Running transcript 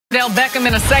Odell Beckham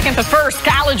in a second. The first,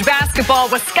 college basketball,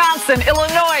 Wisconsin,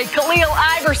 Illinois, Khalil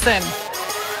Iverson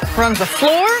runs the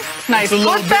floor. Nice it's a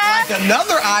little bit like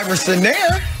another Iverson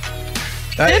there.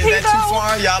 Did he, that too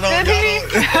far? Y'all don't.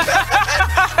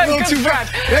 A little too far.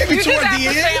 Maybe you toward did that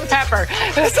the for end. Sam Pepper.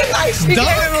 That's a nice You dunk.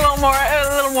 gave it a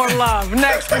little more love.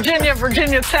 Next,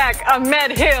 Virginia Tech.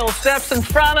 Ahmed Hill steps in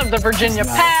front of the Virginia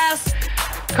pass,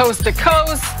 coast to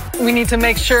coast. We need to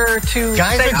make sure to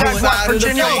guys say are doing what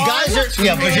Virginia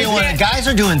guys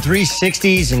are doing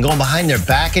 360s and going behind their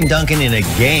back and dunking in a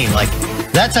game. Like,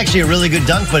 that's actually a really good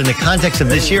dunk, but in the context of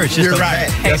this year, it's just You're okay.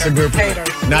 right. That's a good point.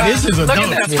 Now, this is a Look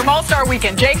dunk. at this. From All-Star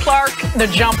Weekend, Jay Clark, the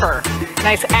jumper.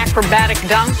 Nice acrobatic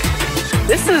dunk.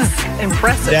 This is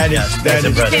impressive. That is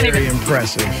impressive. very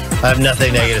impressive. I have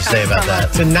nothing negative to say about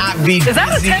that. To not be Is that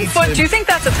a 10-foot? Do you think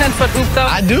that's a 10-foot hoop, though?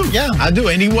 I do. Yeah, I do.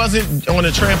 And he wasn't on a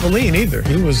trampoline either.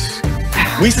 He was.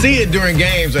 We see it during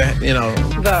games, you know,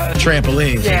 the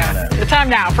trampolines. Yeah. The time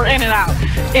now for in and out,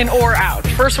 in or out.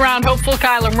 First round hopeful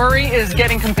Kyler Murray is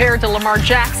getting compared to Lamar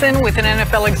Jackson, with an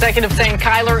NFL executive saying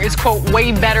Kyler is, quote,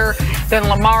 way better than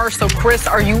Lamar. So, Chris,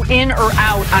 are you in or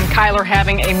out on Kyler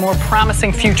having a more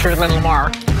promising future than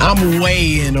Lamar? I'm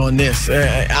way in on this.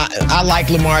 I like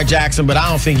Lamar Jackson, but I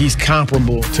don't think he's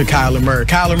comparable to Kyler Murray.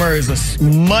 Kyler Murray is a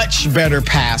much better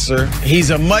passer. He's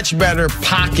a much better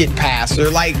pocket passer.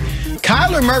 Like,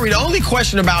 Kyler Murray, the only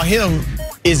question about him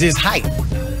is his height.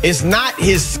 It's not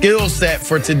his skill set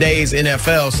for today's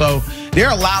NFL. So there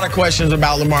are a lot of questions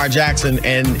about Lamar Jackson,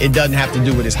 and it doesn't have to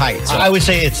do with his height. So. I would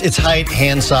say it's height,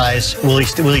 hand size. Will he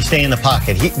stay in the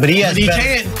pocket? He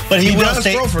does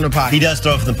throw from the pocket. He does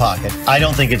throw from the pocket. I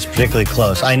don't think it's particularly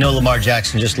close. I know Lamar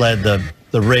Jackson just led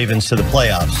the Ravens to the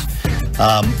playoffs.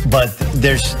 But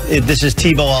this is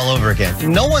Tebow all over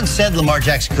again. No one said Lamar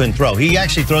Jackson couldn't throw. He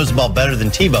actually throws the ball better than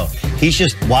Tebow. He's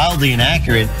just wildly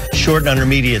inaccurate, short and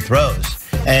intermediate throws.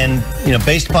 And, you know,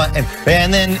 based upon,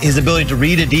 and then his ability to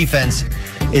read a defense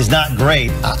is not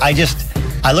great. I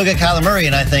look at Kyler Murray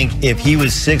and I think if he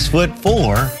was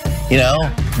 6'4", you know,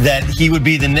 that he would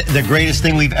be the greatest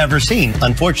thing we've ever seen.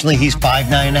 Unfortunately, he's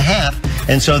 5'9.5",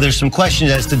 and so there's some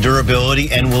questions as to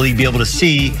durability and will he be able to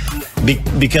see,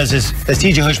 because as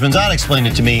TJ Hushmanzada explained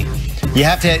it to me, you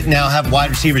have to now have wide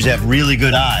receivers that have really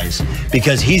good eyes,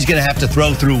 because he's going to have to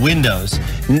throw through windows.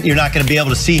 You're not going to be able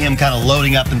to see him kind of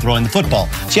loading up and throwing the football.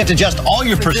 So you have to adjust all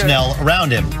your personnel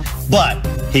around him. But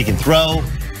he can throw,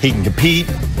 he can compete,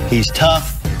 he's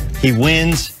tough, he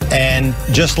wins, and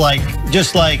just like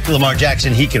Lamar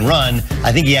Jackson, he can run.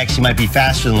 I think he actually might be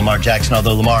faster than Lamar Jackson,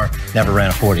 although Lamar never ran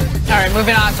a 40. All right,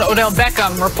 moving on to Odell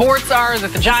Beckham. Reports are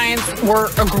that the Giants were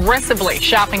aggressively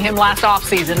shopping him last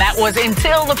offseason. That was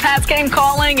until the Pats came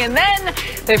calling, and then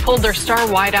they pulled their star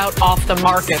wideout off the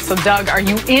market. So, Doug, are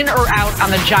you in or out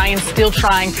on the Giants still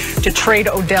trying to trade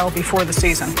Odell before the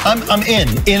season? I'm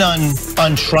in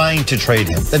on trying to trade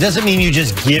him. That doesn't mean you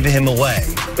just give him away,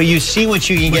 but you see what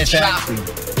you can get back.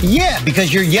 Yeah,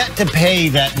 because you're yet to pay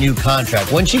that new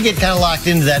contract. Once you get kind of locked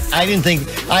into that, I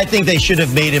think they should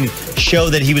have made him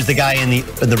show that he was the guy in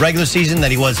the regular season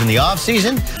that he was in the off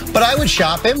season. But I would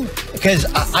shop him because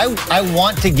I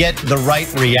want to get the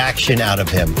right reaction out of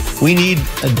him. We need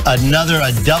a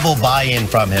double buy-in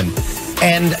from him.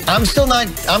 And I'm still not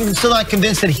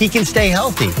convinced that he can stay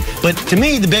healthy. But to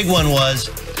me, the big one was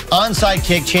onside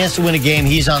kick, chance to win a game.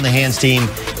 He's on the hands team,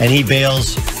 and he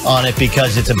bails on it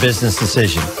because it's a business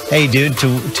decision. Hey, dude, to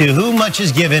whom much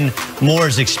is given, more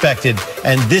is expected.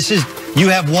 And you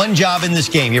have one job in this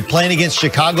game. You're playing against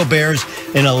Chicago Bears,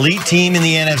 an elite team in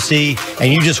the NFC,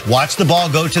 and you just watch the ball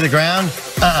go to the ground?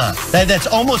 That's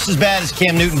almost as bad as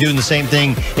Cam Newton doing the same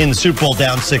thing in the Super Bowl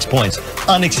down 6 points.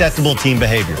 Unacceptable team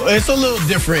behavior. It's a little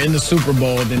different in the Super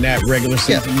Bowl than that regular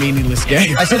season meaningless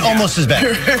game. I said almost as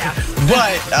bad.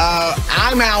 But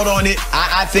I'm out on it.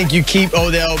 I think you keep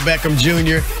Odell Beckham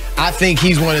Jr. I think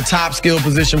he's one of the top skill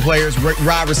position players,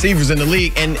 wide receivers in the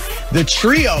league. And the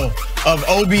trio of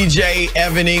OBJ,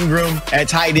 Evan Ingram at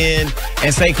tight end,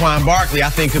 and Saquon Barkley, I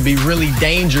think could be really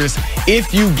dangerous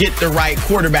if you get the right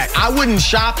quarterback. I wouldn't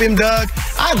shop him, Doug.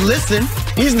 I'd listen.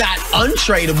 He's not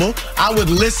untradeable. I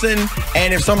would listen,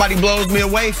 and if somebody blows me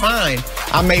away, fine.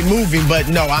 I may move him, but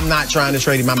no, I'm not trying to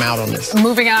trade him. I'm out on this.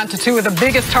 Moving on to two of the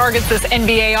biggest targets this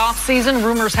NBA offseason.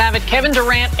 Rumors have it Kevin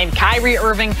Durant and Kyrie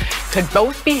Irving could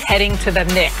both be heading to the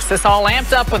Knicks. This all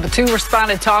amped up when the two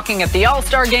responded talking at the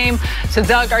All-Star game. So,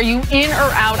 Doug, are you in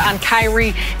or out on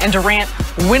Kyrie and Durant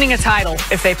winning a title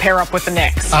if they pair up with the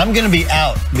Knicks? I'm going to be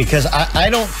out because I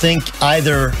don't think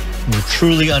either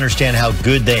truly understand how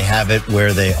good they have it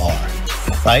where they are.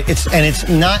 Right? It's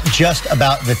not just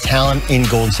about the talent in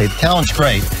Golden State. The talent's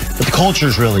great, but the culture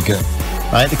is really good.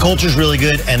 right? The culture's really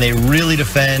good, and they really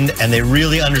defend, and they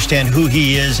really understand who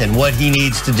he is and what he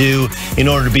needs to do in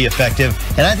order to be effective.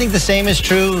 And I think the same is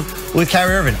true with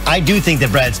Kyrie Irving. I do think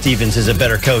that Brad Stevens is a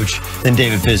better coach than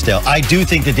David Fizdale. I do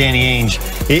think that Danny Ainge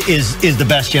is the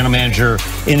best general manager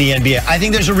in the NBA. I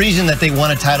think there's a reason that they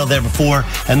won a title there before,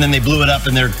 and then they blew it up,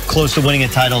 and they're close to winning a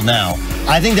title now.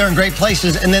 I think they're in great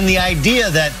places, and then the idea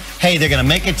that, hey, they're going to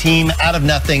make a team out of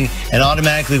nothing and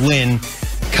automatically win.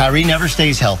 Kyrie never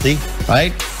stays healthy,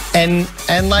 right? And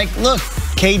like, look,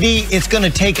 KD, it's going to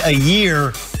take a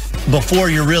year before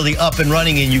you're really up and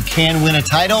running and you can win a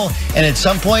title. And at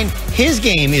some point, his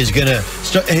game is going to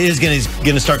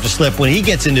start to slip when he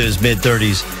gets into his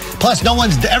mid-30s. Plus,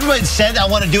 everybody said, I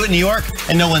want to do it in New York,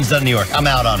 and no one's done New York. I'm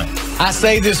out on it. I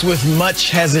say this with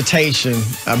much hesitation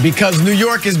because New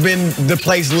York has been the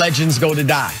place legends go to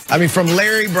die. I mean, from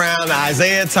Larry Brown,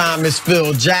 Isaiah Thomas,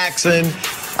 Phil Jackson,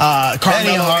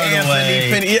 Carmelo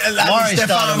Anthony,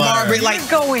 Stephon Marbury, like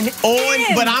going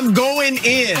in. But I'm going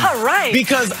in. All right.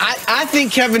 Because I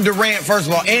think Kevin Durant, first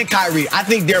of all, and Kyrie, I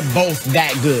think they're both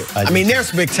that good. I mean, they're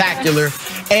spectacular.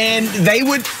 And they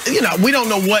would, we don't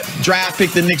know what draft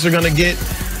pick the Knicks are going to get.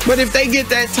 But if they get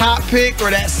that top pick or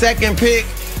that second pick,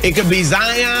 it could be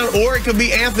Zion or it could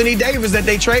be Anthony Davis that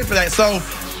they trade for that. So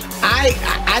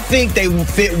I think they will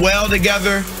fit well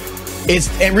together.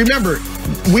 And remember,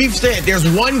 we've said there's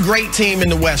one great team in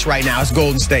the West right now. It's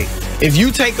Golden State. If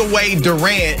you take away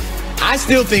Durant, I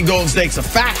still think Golden State's a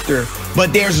factor,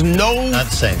 but there's no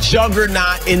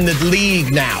juggernaut in the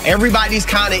league now. Everybody's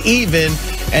kind of even,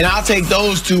 and I'll take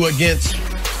those two against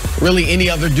really any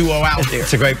other duo out there.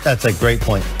 That's a great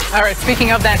point. All right,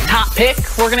 speaking of that top pick,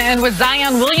 we're going to end with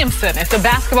Zion Williamson. If the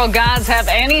basketball gods have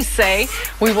any say,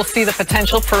 we will see the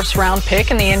potential first-round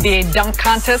pick in the NBA dunk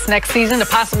contest next season to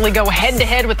possibly go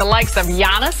head-to-head with the likes of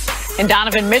Giannis and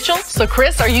Donovan Mitchell. So,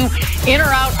 Chris, are you in or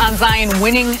out on Zion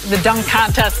winning the dunk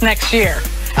contest next year?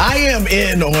 I am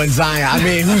in on Zion. I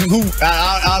mean,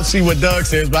 I'll see what Doug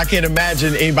says, but I can't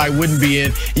imagine anybody wouldn't be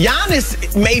in.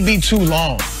 Giannis may be too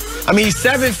long. I mean, he's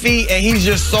 7 feet and he's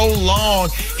just so long.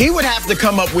 He would have to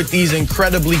come up with these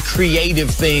incredibly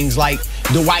creative things like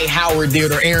Dwight Howard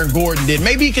did or Aaron Gordon did.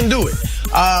 Maybe he can do it.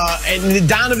 And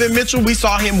Donovan Mitchell, we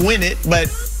saw him win it,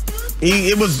 but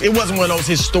it wasn't one of those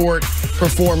historic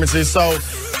performances. So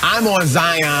I'm on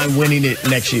Zion winning it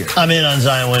next year. I'm in on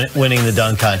Zion winning the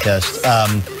dunk contest.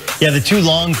 Yeah, the too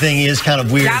long thing is kind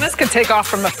of weird. Giannis could take off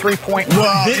from the three-point line.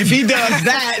 Well, if he does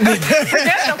that.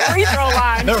 Forget the free throw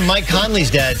line. Remember, Mike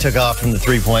Conley's dad took off from the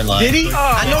three-point line. Did he? Oh.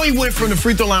 I know he went from the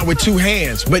free throw line with 2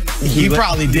 hands, but he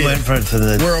probably did. He went for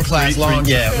the world-class long.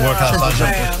 Yeah, world-class long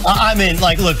jump. I mean,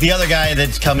 like, look, the other guy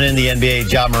that's coming in the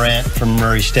NBA, Ja Morant from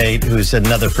Murray State, who's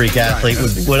another freak athlete,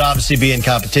 would obviously be in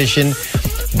competition.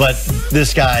 But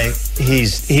this guy,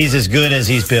 he's as good as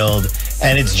he's billed.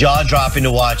 And it's jaw-dropping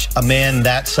to watch a man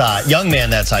that size, young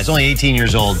man that size, only 18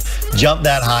 years old, jump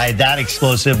that high, that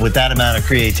explosive, with that amount of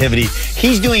creativity.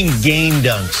 He's doing game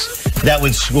dunks that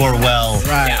would score well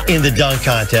in the dunk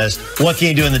contest. What can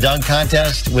you do in the dunk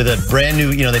contest with a brand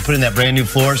new, they put in that brand new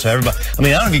floor, so everybody, I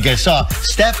mean, I don't know if you guys saw,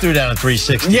 Steph threw down a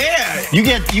 360. Yeah. You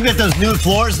get those new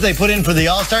floors that they put in for the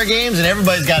All-Star games, and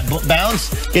everybody's got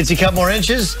bounce, gets you a couple more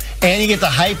inches, and you get the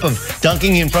hype of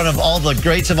dunking in front of all the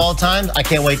greats of all time. I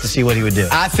can't wait to see what he would do.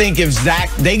 I think if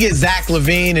they get Zach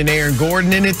LaVine and Aaron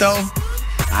Gordon in it, though,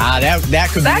 that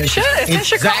could be interesting. It's in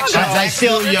Chicago. I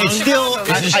still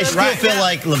feel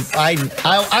like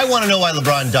I want to know why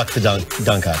LeBron ducked the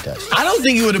dunk contest. I don't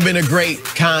think he would have been a great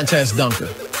contest dunker.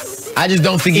 I just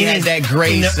don't think he had that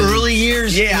grace. In the early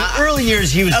years,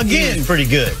 he was pretty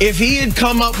good. If he had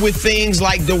come up with things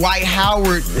like Dwight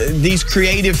Howard, these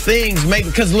creative things, maybe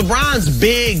because LeBron's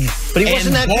big, but he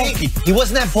wasn't that bulky. He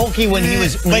wasn't that bulky when he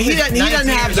was. But he doesn't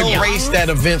have the grace that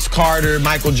a Vince Carter,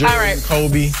 Michael Jordan,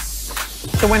 Kobe.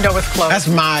 The window is closed. That's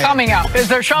my. Coming up, is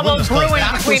there trouble brewing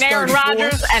between Aaron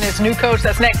Rodgers and his new coach?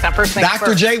 That's next on First Things First.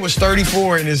 Dr. J was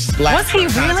 34 in his last.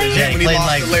 Was he really? Yeah, when he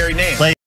lost to Larry Nance.